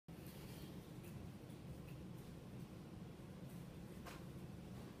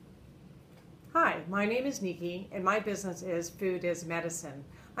my name is Nikki and my business is Food is Medicine.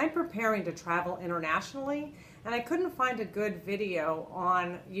 I'm preparing to travel internationally and I couldn't find a good video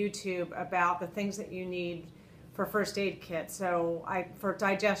on YouTube about the things that you need for first aid kit. So for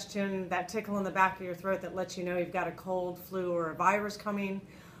digestion, that tickle in the back of your throat that lets you know you've got a cold, flu, or a virus coming,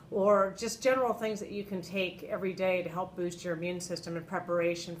 or just general things that you can take every day to help boost your immune system in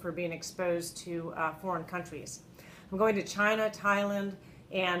preparation for being exposed to foreign countries. I'm going to China, Thailand,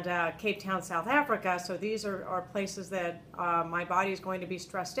 and Cape Town, South Africa. So these are places that my body is going to be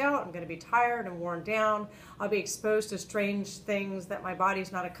stressed out. I'm going to be tired and worn down. I'll be exposed to strange things that my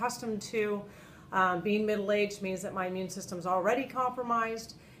body's not accustomed to. Being middle-aged means that my immune system's already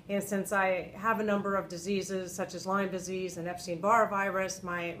compromised. And since I have a number of diseases such as Lyme disease and Epstein-Barr virus,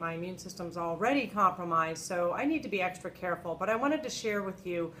 my immune system's already compromised. So I need to be extra careful. But I wanted to share with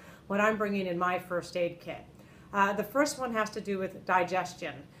you what I'm bringing in my first aid kit. The first one has to do with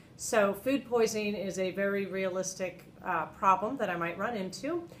digestion. So food poisoning is a very realistic problem that I might run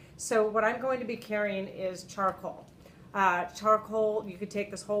into. So what I'm going to be carrying is charcoal. Charcoal, you could take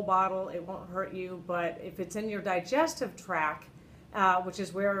this whole bottle, it won't hurt you, but if it's in your digestive tract, which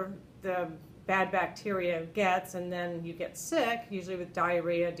is where the bad bacteria gets, and then you get sick, usually with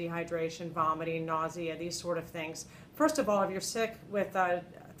diarrhea, dehydration, vomiting, nausea, these sort of things. First of all, if you're sick with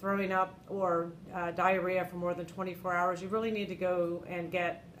throwing up or diarrhea for more than 24 hours, you really need to go and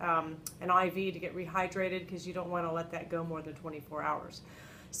get an IV to get rehydrated because you don't want to let that go more than 24 hours.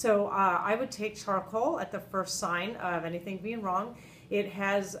 So I would take charcoal at the first sign of anything being wrong. It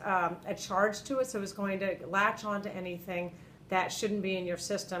has a charge to it, so it's going to latch onto anything that shouldn't be in your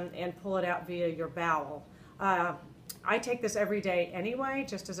system and pull it out via your bowel. I take this every day anyway,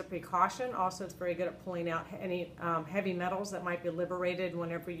 just as a precaution. Also, it's very good at pulling out any heavy metals that might be liberated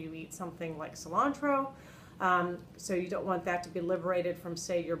whenever you eat something like cilantro. So you don't want that to be liberated from,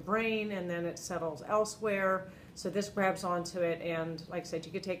 say, your brain, and then it settles elsewhere. So this grabs onto it, and like I said,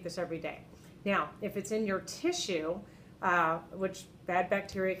 you could take this every day. Now, if it's in your tissue, which bad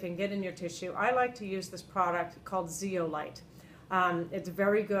bacteria can get in your tissue, I like to use this product called Zeolite. It's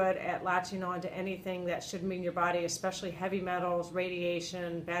very good at latching on to anything that shouldn't be in your body, especially heavy metals,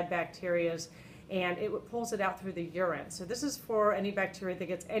 radiation, bad bacteria, and it pulls it out through the urine. So this is for any bacteria that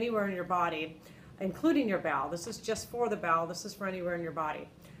gets anywhere in your body, including your bowel. This is just for the bowel. This is for anywhere in your body.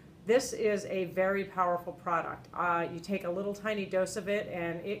 This is a very powerful product. You take a little tiny dose of it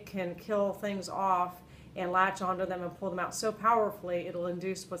and it can kill things off and latch onto them and pull them out so powerfully it'll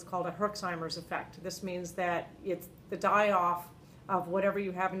induce what's called a Herxheimer's effect. This means that it's the die-off of whatever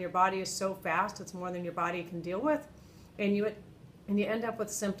you have in your body is so fast, it's more than your body can deal with, and you end up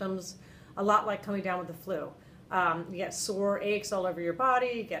with symptoms a lot like coming down with the flu. You get sore aches all over your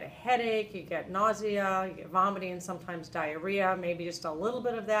body, you get a headache, you get nausea, you get vomiting, sometimes diarrhea, maybe just a little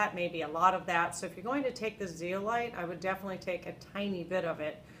bit of that, maybe a lot of that. So if you're going to take this Zeolite, I would definitely take a tiny bit of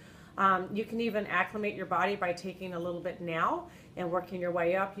it. You can even acclimate your body by taking a little bit now and working your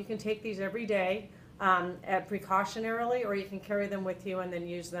way up. You can take these every day precautionarily, or you can carry them with you and then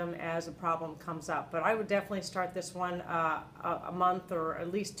use them as a problem comes up. But I would definitely start this one a month or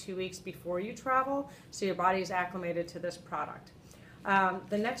at least 2 weeks before you travel, so your body is acclimated to this product.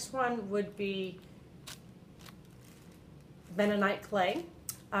 The next one would be bentonite clay.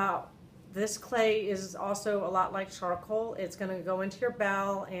 This clay is also a lot like charcoal. It's going to go into your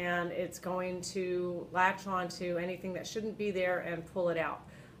bowel and it's going to latch onto anything that shouldn't be there and pull it out.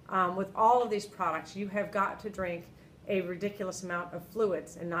 With all of these products, you have got to drink a ridiculous amount of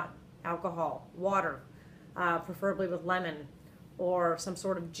fluids and not alcohol, water, preferably with lemon or some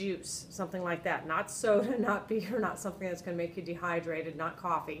sort of juice, something like that. Not soda, not beer, not something that's going to make you dehydrated, not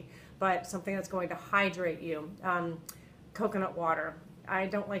coffee, but something that's going to hydrate you. Coconut water. I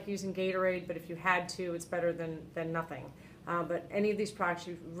don't like using Gatorade, but if you had to, it's better than nothing. But any of these products,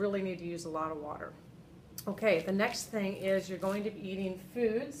 you really need to use a lot of water. Okay, the next thing is you're going to be eating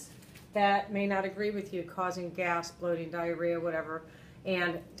foods that may not agree with you, causing gas, bloating, diarrhea, whatever.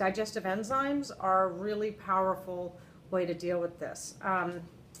 And digestive enzymes are a really powerful way to deal with this.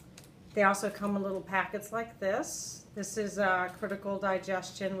 They also come in little packets like this. This is critical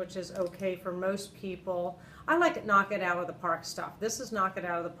digestion, which is okay for most people. I like it knock it out of the park stuff. This is knock it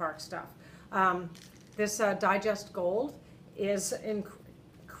out of the park stuff. This Digest Gold is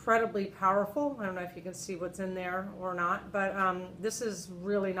incredibly powerful. I don't know if you can see what's in there or not, but this is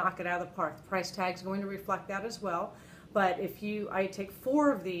really knock it out of the park. The price tag is going to reflect that as well. But I take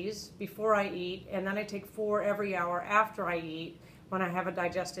 4 of these before I eat, and then I take 4 every hour after I eat when I have a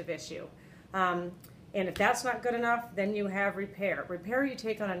digestive issue. And if that's not good enough, then you have Repair. Repair you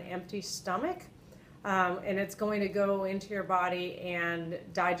take on an empty stomach, and it's going to go into your body and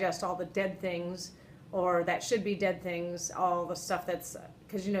digest all the dead things or that should be dead things, all the stuff that's,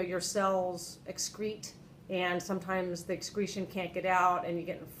 because you know your cells excrete, and sometimes the excretion can't get out and you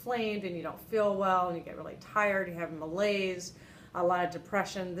get inflamed and you don't feel well and you get really tired, you have malaise, a lot of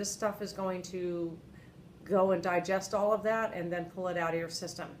depression. This stuff is going to go and digest all of that and then pull it out of your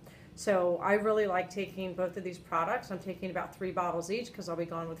system. So I really like taking both of these products. I'm taking about 3 bottles each because I'll be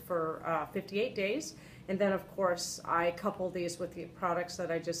gone with for 58 days. And then of course I couple these with the products that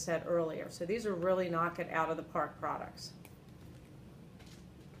I just said earlier. So these are really knock it out of the park products.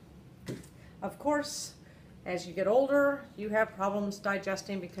 Of course, as you get older, you have problems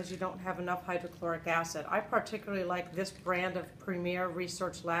digesting because you don't have enough hydrochloric acid. I particularly like this brand of Premier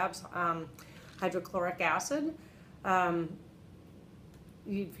Research Labs hydrochloric acid.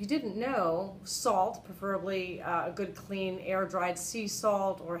 If you didn't know, salt, preferably a good clean air-dried sea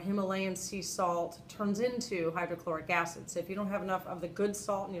salt or Himalayan sea salt, turns into hydrochloric acid. So if you don't have enough of the good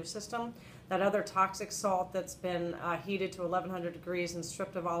salt in your system, that other toxic salt that's been heated to 1100 degrees and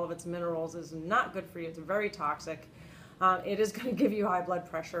stripped of all of its minerals is not good for you. It's very toxic. It is going to give you high blood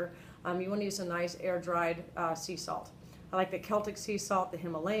pressure. You want to use a nice air-dried sea salt. I like the Celtic sea salt, the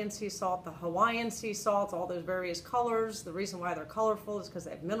Himalayan sea salt, the Hawaiian sea salts, all those various colors. The reason why they're colorful is because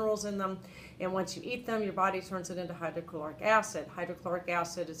they have minerals in them. And once you eat them, your body turns it into hydrochloric acid. Hydrochloric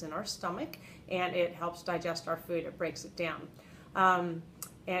acid is in our stomach, and it helps digest our food. It breaks it down.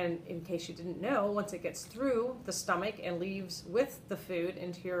 And in case you didn't know, once it gets through the stomach and leaves with the food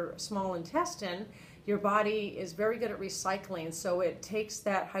into your small intestine, your body is very good at recycling. So it takes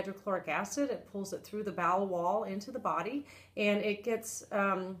that hydrochloric acid, it pulls it through the bowel wall into the body, and it gets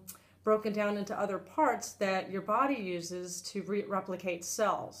broken down into other parts that your body uses to replicate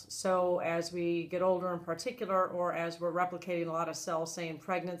cells. So as we get older in particular, or as we're replicating a lot of cells, say in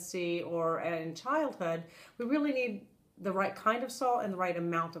pregnancy or in childhood, we really need the right kind of salt and the right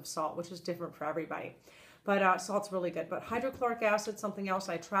amount of salt, which is different for everybody. But salt's really good. But hydrochloric acid, something else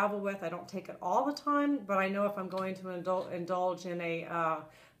I travel with. I don't take it all the time, but I know if I'm going to indulge in a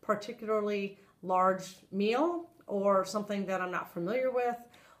particularly large meal or something that I'm not familiar with,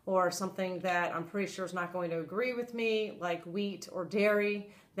 or something that I'm pretty sure is not going to agree with me, like wheat or dairy,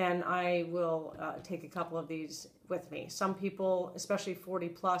 then I will take a couple of these with me. Some people, especially 40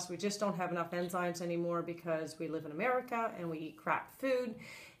 plus, we just don't have enough enzymes anymore because we live in America and we eat crap food,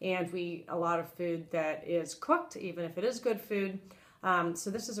 and we eat a lot of food that is cooked, even if it is good food. So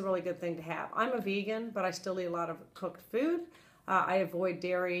this is a really good thing to have. I'm a vegan, but I still eat a lot of cooked food. I avoid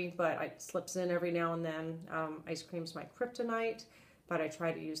dairy, but it slips in every now and then. Ice cream's my kryptonite, but I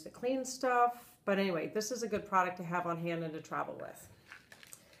try to use the clean stuff. But anyway, this is a good product to have on hand and to travel with.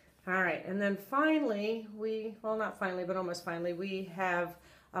 All right, and then finally, well, not finally, but almost finally, we have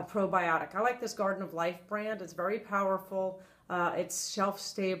a probiotic. I like this Garden of Life brand. It's very powerful. It's shelf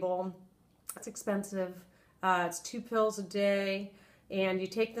stable. It's expensive. It's 2 pills a day, and you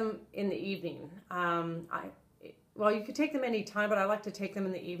take them in the evening. Well, you could take them any time, but I like to take them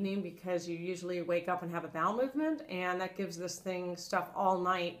in the evening because you usually wake up and have a bowel movement, and that gives this thing stuff all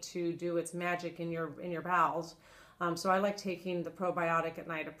night to do its magic in your bowels. So I like taking the probiotic at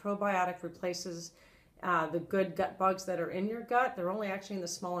night. A probiotic replaces the good gut bugs that are in your gut. They're only actually in the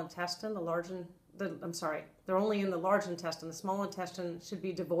small intestine. They're only in the large intestine. The small intestine should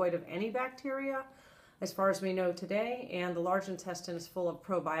be devoid of any bacteria, as far as we know today, and the large intestine is full of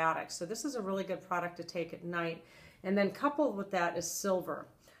probiotics. So this is a really good product to take at night. And then coupled with that is silver.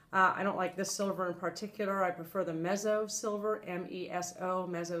 I don't like this silver in particular. I prefer the Meso silver, M-E-S-O,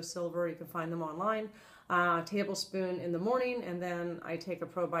 Meso silver. You can find them online. Tablespoon in the morning, and then I take a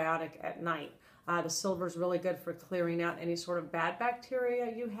probiotic at night. The silver is really good for clearing out any sort of bad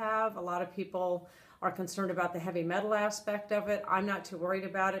bacteria you have. A lot of people are concerned about the heavy metal aspect of it. I'm not too worried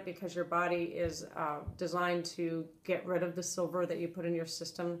about it because your body is designed to get rid of the silver that you put in your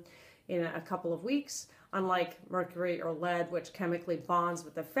system in a couple of weeks, unlike mercury or lead, which chemically bonds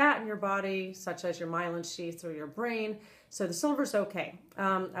with the fat in your body, such as your myelin sheath or your brain. So the silver's okay.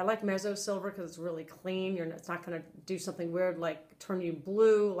 I like Meso silver because it's really clean. It's not going to do something weird like turn you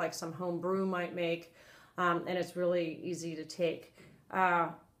blue, like some home brew might make, and it's really easy to take.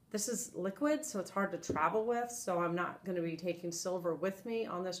 This is liquid, so it's hard to travel with, so I'm not going to be taking silver with me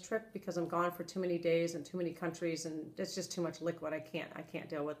on this trip because I'm gone for too many days and too many countries, and it's just too much liquid. I can't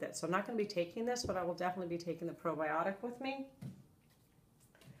deal with it. So I'm not going to be taking this, but I will definitely be taking the probiotic with me.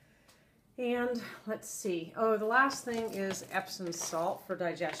 And let's see. Oh, the last thing is Epsom salt for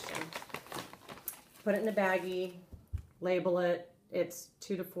digestion. Put it in a baggie, label it. It's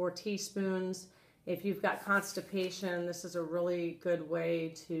 2 to 4 teaspoons. If you've got constipation, this is a really good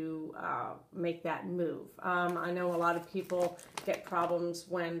way to make that move. I know a lot of people get problems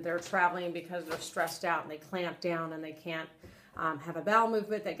when they're traveling because they're stressed out and they clamp down and they can't have a bowel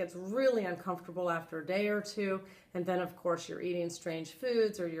movement. That gets really uncomfortable after a day or two. And then, of course, you're eating strange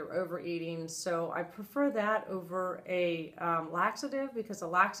foods or you're overeating. So I prefer that over a laxative, because a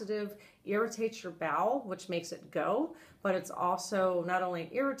laxative irritates your bowel, which makes it go. But it's also not only an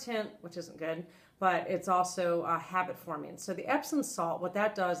irritant, which isn't good, but it's also habit forming. So the Epsom salt, what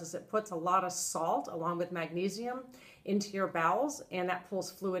that does is it puts a lot of salt along with magnesium into your bowels, and that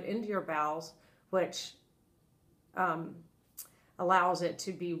pulls fluid into your bowels, which allows it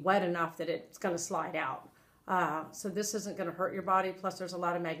to be wet enough that it's going to slide out. So this isn't going to hurt your body. Plus there's a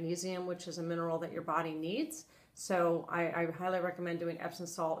lot of magnesium, which is a mineral that your body needs. So I highly recommend doing Epsom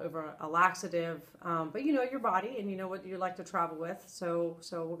salt over a laxative. But you know your body and you know what you like to travel with. So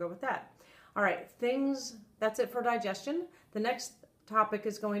we'll go with that. All right, that's it for digestion. The next topic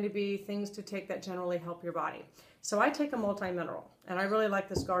is going to be things to take that generally help your body. So I take a multi-mineral, and I really like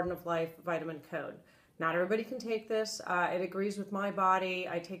this Garden of Life vitamin code. Not everybody can take this. It agrees with my body.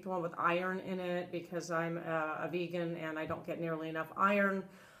 I take the one with iron in it because I'm a vegan and I don't get nearly enough iron.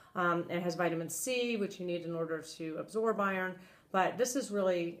 It has vitamin C, which you need in order to absorb iron. But this is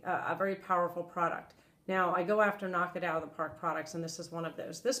really a very powerful product. Now, I go after knock it out of the park products, and this is one of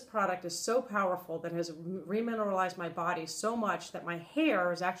those. This product is so powerful that has remineralized my body so much that my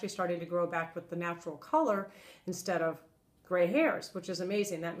hair is actually starting to grow back with the natural color instead of gray hairs, which is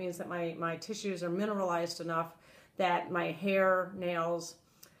amazing. That means that my tissues are mineralized enough that my hair, nails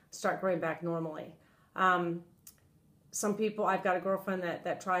start growing back normally. Some people, I've got a girlfriend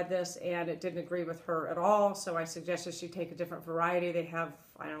that tried this and it didn't agree with her at all, so I suggested she take a different variety. They have,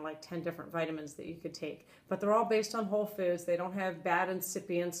 I don't know, like 10 different vitamins that you could take, but they're all based on whole foods. They don't have bad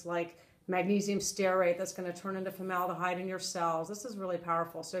incipients like magnesium stearate that's going to turn into formaldehyde in your cells. This is really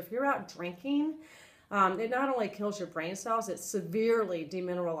powerful. So if you're out drinking, it not only kills your brain cells, it severely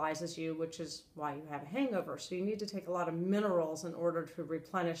demineralizes you, which is why you have a hangover. So you need to take a lot of minerals in order to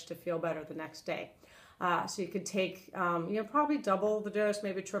replenish to feel better the next day. So you could take, probably double the dose,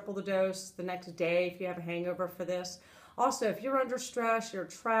 maybe triple the dose the next day if you have a hangover for this. Also, if you're under stress, you're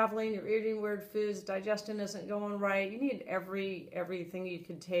traveling, you're eating weird foods, digestion isn't going right, you need everything you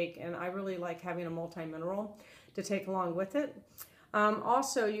could take. And I really like having a multi-mineral to take along with it.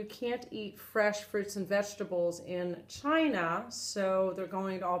 Also, you can't eat fresh fruits and vegetables in China, so they're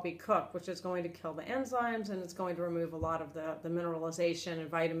going to all be cooked, which is going to kill the enzymes and it's going to remove a lot of the mineralization and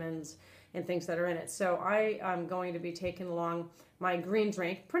vitamins and things that are in it. So I am going to be taking along my green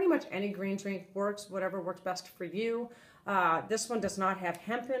drink. Pretty much any green drink works, whatever works best for you. This one does not have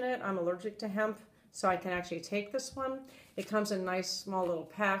hemp in it. I'm allergic to hemp, so I can actually take this one. It comes in nice small little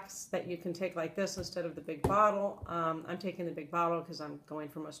packs that you can take like this instead of the big bottle. I'm taking the big bottle because I'm going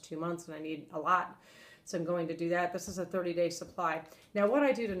for almost 2 months and I need a lot. So I'm going to do that. This is a 30-day supply. Now what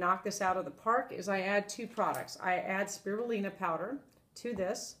I do to knock this out of the park is I add 2 products. I add spirulina powder to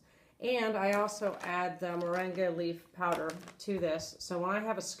this, and I also add the moringa leaf powder to this. So when I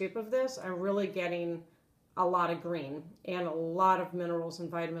have a scoop of this, I'm really getting a lot of green and a lot of minerals and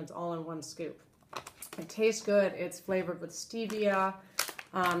vitamins all in one scoop. It tastes good. It's flavored with stevia.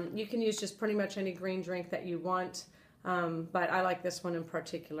 You can use just pretty much any green drink that you want, but I like this one in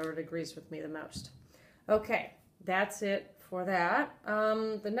particular. It agrees with me the most. Okay, that's it for that.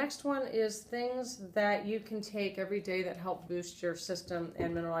 The next one is things that you can take every day that help boost your system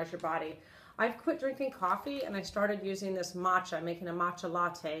and mineralize your body. I've quit drinking coffee and I started using this matcha, making a matcha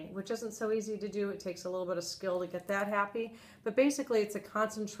latte, which isn't so easy to do. It takes a little bit of skill to get that happy. But basically it's a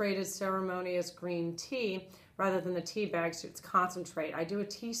concentrated ceremonious green tea rather than the tea bags. So it's concentrate. I do a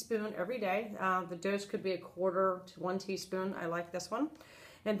teaspoon every day. The dose could be 1/4 to 1 teaspoon. I like this one.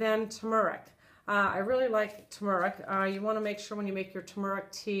 And then turmeric. I really like turmeric. You want to make sure when you make your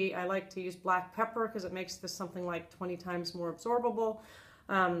turmeric tea, I like to use black pepper because it makes this something like 20 times more absorbable.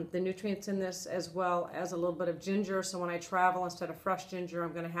 The nutrients in this, as well as a little bit of ginger. So when I travel, instead of fresh ginger,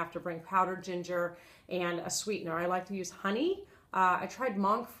 I'm going to have to bring powdered ginger and a sweetener. I like to use honey. I tried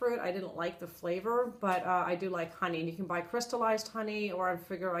monk fruit. I didn't like the flavor, but I do like honey. And you can buy crystallized honey, or I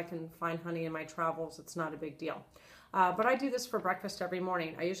figure I can find honey in my travels. It's not a big deal. But I do this for breakfast every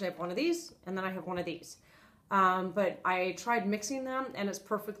morning. I usually have one of these, and then I have one of these. But I tried mixing them, and it's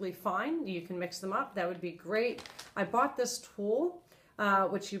perfectly fine. You can mix them up. That would be great. I bought this tool.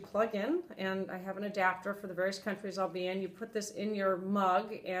 which you plug in, and I have an adapter for the various countries I'll be in. You put this in your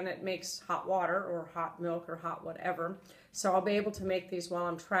mug and it makes hot water or hot milk or hot whatever. So I'll be able to make these while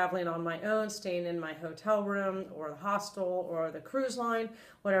I'm traveling on my own, staying in my hotel room or the hostel or the cruise line,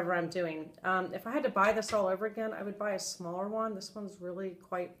 whatever I'm doing. If I had to buy this all over again, I would buy a smaller one. This one's really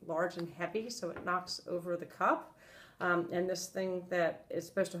quite large and heavy, so it knocks over the cup. And this thing that is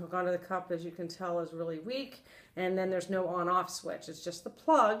supposed to hook onto the cup, as you can tell, is really weak. And then there's no on-off switch. It's just the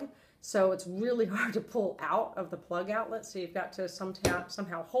plug. So it's really hard to pull out of the plug outlet. So you've got to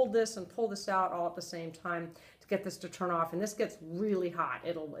somehow hold this and pull this out all at the same time to get this to turn off. And this gets really hot.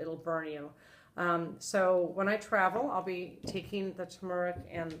 It'll burn you. So when I travel, I'll be taking the turmeric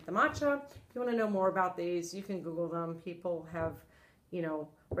and the matcha. If you want to know more about these, you can Google them. People have, you know,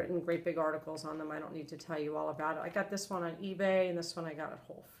 written great big articles on them. I don't need to tell you all about it. I got this one on eBay, and this one I got at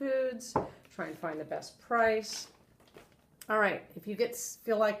Whole Foods. Try and find the best price. All right, if you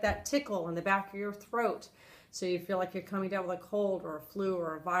feel like that tickle in the back of your throat, so you feel like you're coming down with a cold or a flu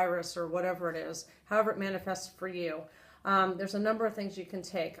or a virus or whatever it is, however it manifests for you, there's a number of things you can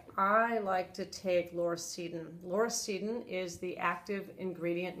take. I like to take lauricidin. Lauricidin is the active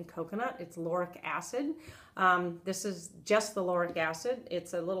ingredient in coconut. It's lauric acid. This is just the lauric acid.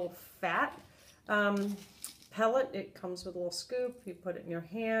 It's a little fat pellet. It comes with a little scoop. You put it in your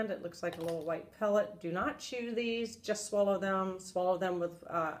hand. It looks like a little white pellet. Do not chew these. Just swallow them. Swallow them with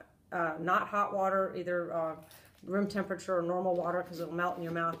not hot water, either room temperature or normal water, because it'll melt in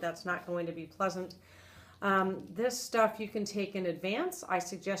your mouth. That's not going to be pleasant. This stuff you can take in advance. I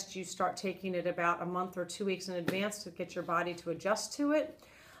suggest you start taking it about a month or 2 weeks in advance to get your body to adjust to it.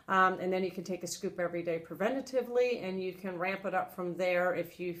 And then you can take a scoop every day preventatively, and you can ramp it up from there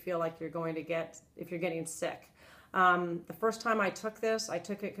if you feel like you're getting sick. The first time I took this, I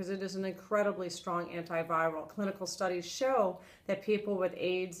took it because it is an incredibly strong antiviral. Clinical studies show that people with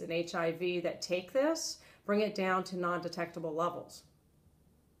AIDS and HIV that take this bring it down to non-detectable levels.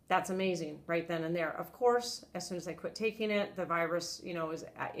 That's amazing right then and there. Of course, as soon as I quit taking it, the virus, is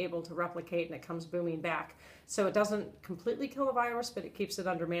able to replicate and it comes booming back. So it doesn't completely kill the virus, but it keeps it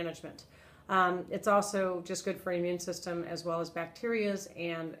under management. It's also just good for your immune system as well as bacterias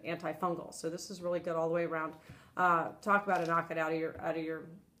and antifungal. So this is really good all the way around. Talk about a knock it out of your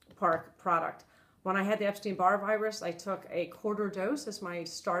park product. When I had the Epstein-Barr virus, I took a quarter dose as my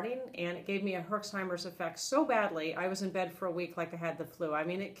starting, and it gave me a Herxheimer's effect so badly, I was in bed for a week like I had the flu. I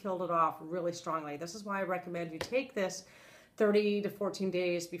mean, it killed it off really strongly. This is why I recommend you take this 30 to 14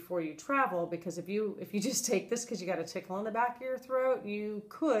 days before you travel, because if you just take this because you got a tickle in the back of your throat, you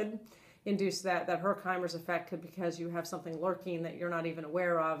could induce that Herxheimer's effect because you have something lurking that you're not even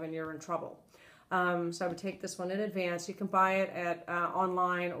aware of and you're in trouble. So I would take this one in advance. You can buy it at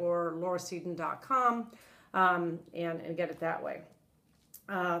online or lauricidin.com and get it that way.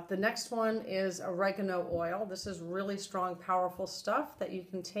 The next one is oregano oil. This is really strong, powerful stuff that you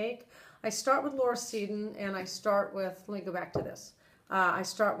can take. I start with lauricidin, and I start with, let me go back to this. I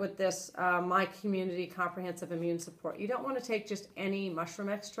start with this My Community Comprehensive Immune Support. You don't want to take just any mushroom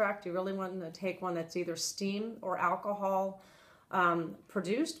extract. You really want to take one that's either steam or alcohol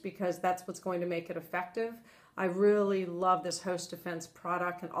produced, because that's what's going to make it effective. I really love this Host Defense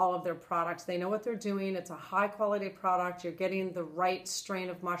product and all of their products. They know what they're doing. It's a high quality product. You're getting the right strain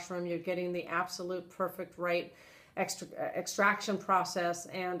of mushroom. You're getting the absolute perfect right extraction process.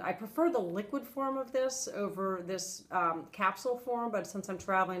 And I prefer the liquid form of this over this capsule form, but since I'm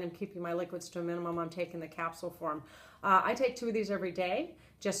traveling and keeping my liquids to a minimum, I'm taking the capsule form. I take 2 of these every day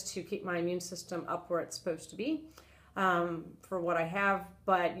just to keep my immune system up where it's supposed to be. For what I have,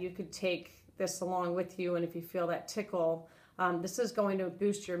 but you could take this along with you, and if you feel that tickle, this is going to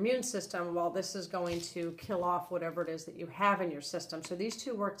boost your immune system while this is going to kill off whatever it is that you have in your system. So these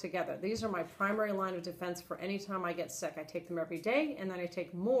two work together. These are my primary line of defense for any time I get sick. I take them every day, and then I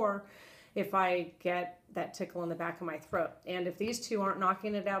take more if I get that tickle in the back of my throat. And if these two aren't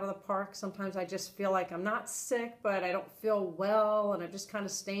knocking it out of the park, sometimes I just feel like I'm not sick, but I don't feel well, and I'm just kind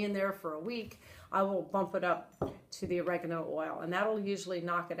of staying there for a week. I will bump it up to the oregano oil, and that'll usually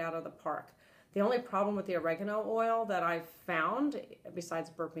knock it out of the park. The only problem with the oregano oil that I've found, besides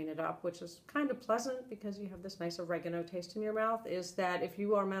burping it up, which is kind of pleasant because you have this nice oregano taste in your mouth, is that if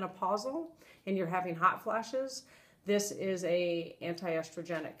you are menopausal and you're having hot flashes, this is a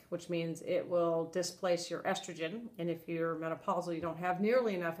anti-estrogenic, which means it will displace your estrogen. And if you're menopausal, you don't have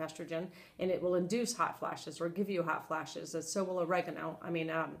nearly enough estrogen, and it will induce hot flashes or give you hot flashes. And so will oregano.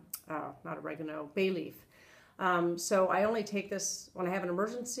 Not oregano, bay leaf. So I only take this when I have an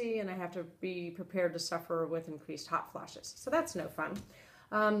emergency and I have to be prepared to suffer with increased hot flashes. So that's no fun.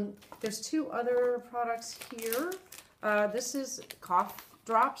 There's 2 other products here. This is cough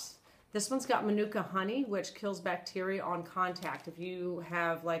drops. This one's got Manuka honey, which kills bacteria on contact. If you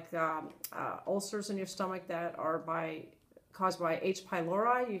have like ulcers in your stomach that are caused by H.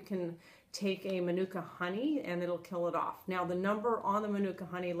 pylori, you can take a Manuka honey and it'll kill it off. Now the number on the Manuka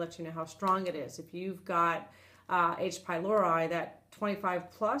honey lets you know how strong it is. If you've got H. pylori, that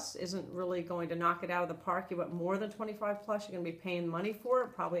 25 plus isn't really going to knock it out of the park. You want more than 25 plus, you're going to be paying money for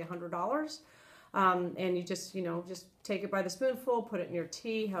it, probably $100. And you just take it by the spoonful, put it in your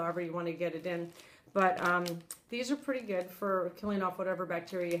tea, however you want to get it in. But these are pretty good for killing off whatever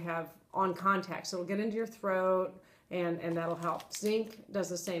bacteria you have on contact. So it'll get into your throat, and that'll help. Zinc does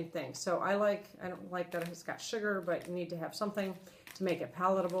the same thing. So I don't like that it's got sugar, but you need to have something to make it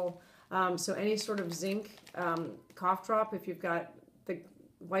palatable. So any sort of zinc cough drop, if you've got the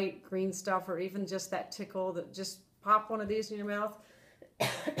white, green stuff, or even just that tickle, that just pop one of these in your mouth.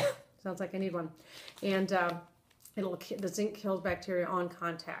 Sounds like I need one. And the zinc kills bacteria on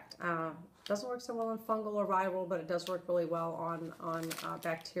contact. Doesn't work so well on fungal or viral, but it does work really well on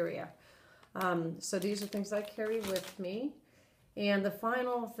bacteria. So these are things I carry with me. And the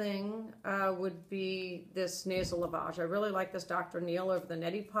final thing would be this nasal lavage. I really like this Dr. Neal over the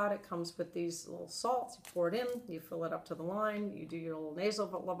neti pot. It comes with these little salts. You pour it in, you fill it up to the line, you do your little nasal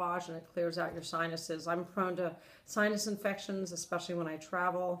lavage, and it clears out your sinuses. I'm prone to sinus infections, especially when I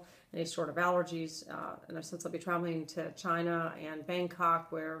travel, any sort of allergies. And since I'll be traveling to China and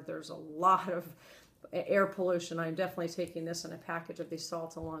Bangkok, where there's a lot of air pollution, I'm definitely taking this in a package of these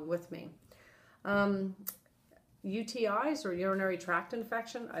salts along with me. UTIs, or urinary tract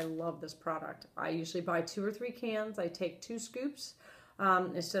infection, I love this product. I usually buy 2 or 3 cans. I take 2 scoops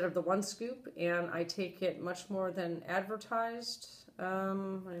instead of the 1 scoop, and I take it much more than advertised. I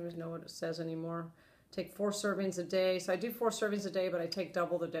don't even know what it says anymore. Take 4 servings a day. So I do 4 servings a day, but I take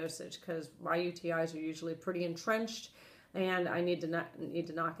double the dosage because my UTIs are usually pretty entrenched, and I need to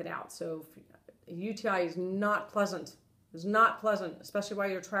knock it out. So if UTI is not pleasant. It's not pleasant, especially while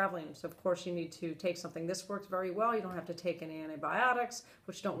you're traveling. So of course you need to take something. This works very well. You don't have to take any antibiotics,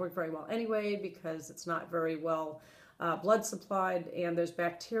 which don't work very well anyway because it's not very well blood supplied. And those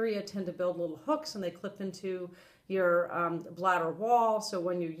bacteria tend to build little hooks and they clip into your bladder wall. So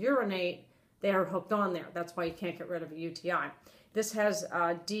when you urinate, they are hooked on there. That's why you can't get rid of a UTI. This has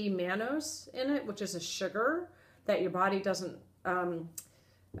D-mannose in it, which is a sugar that your body doesn't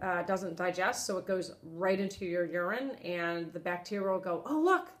digest, so it goes right into your urine, and the bacteria will go, oh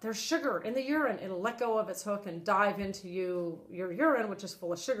look, there's sugar in the urine. It'll let go of its hook and dive into your urine, which is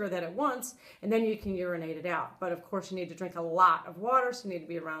full of sugar that it wants, and then you can urinate it out. But of course you need to drink a lot of water, so you need to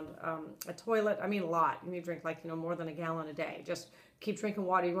be around a toilet. I mean a lot. You need to drink like more than a gallon a day. Just keep drinking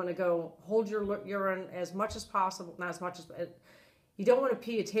water. You want to go hold your urine as much as possible, not as much as you don't want to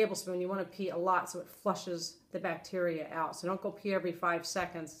pee a tablespoon. You want to pee a lot so it flushes the bacteria out. So don't go pee every 5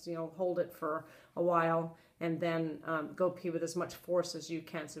 seconds. Hold it for a while and then go pee with as much force as you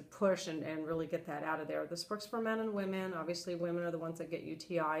can. So push and really get that out of there. This works for men and women. Obviously, women are the ones that get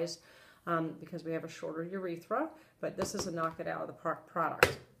UTIs because we have a shorter urethra. But this is a knock it out of the park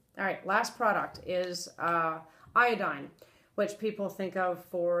product. All right, last product is iodine, which people think of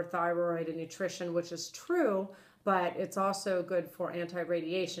for thyroid and nutrition, which is true. But it's also good for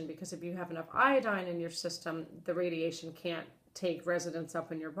anti-radiation because if you have enough iodine in your system, the radiation can't take residence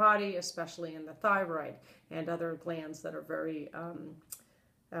up in your body, especially in the thyroid and other glands that are very,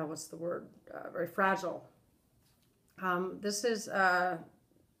 very fragile. This is the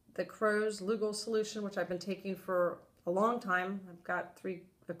Crow's Lugal solution, which I've been taking for a long time. I've got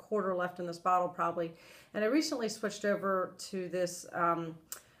 3/4 left in this bottle probably. And I recently switched over to this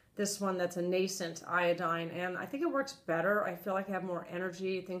this one that's a nascent iodine, and I think it works better. I feel like I have more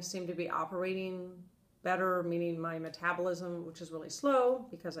energy. Things seem to be operating better, meaning my metabolism, which is really slow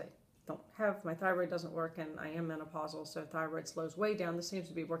because my thyroid doesn't work and I am menopausal, so thyroid slows way down. This seems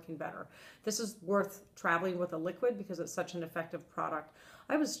to be working better. This is worth traveling with a liquid because it's such an effective product.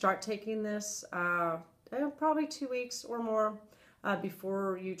 I would start taking this probably 2 weeks or more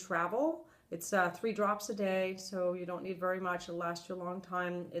before you travel. It's 3 drops a day, so you don't need very much. It'll last you a long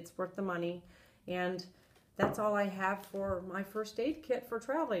time. It's worth the money. And that's all I have for my first aid kit for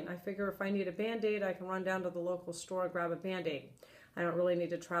traveling. I figure if I need a Band-Aid, I can run down to the local store and grab a Band-Aid. I don't really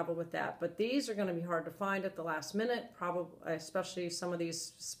need to travel with that. But these are going to be hard to find at the last minute, probably, especially some of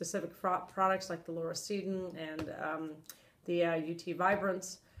these specific products like the Lauracidin and the UT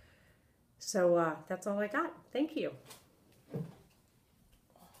Vibrance. So that's all I got. Thank you.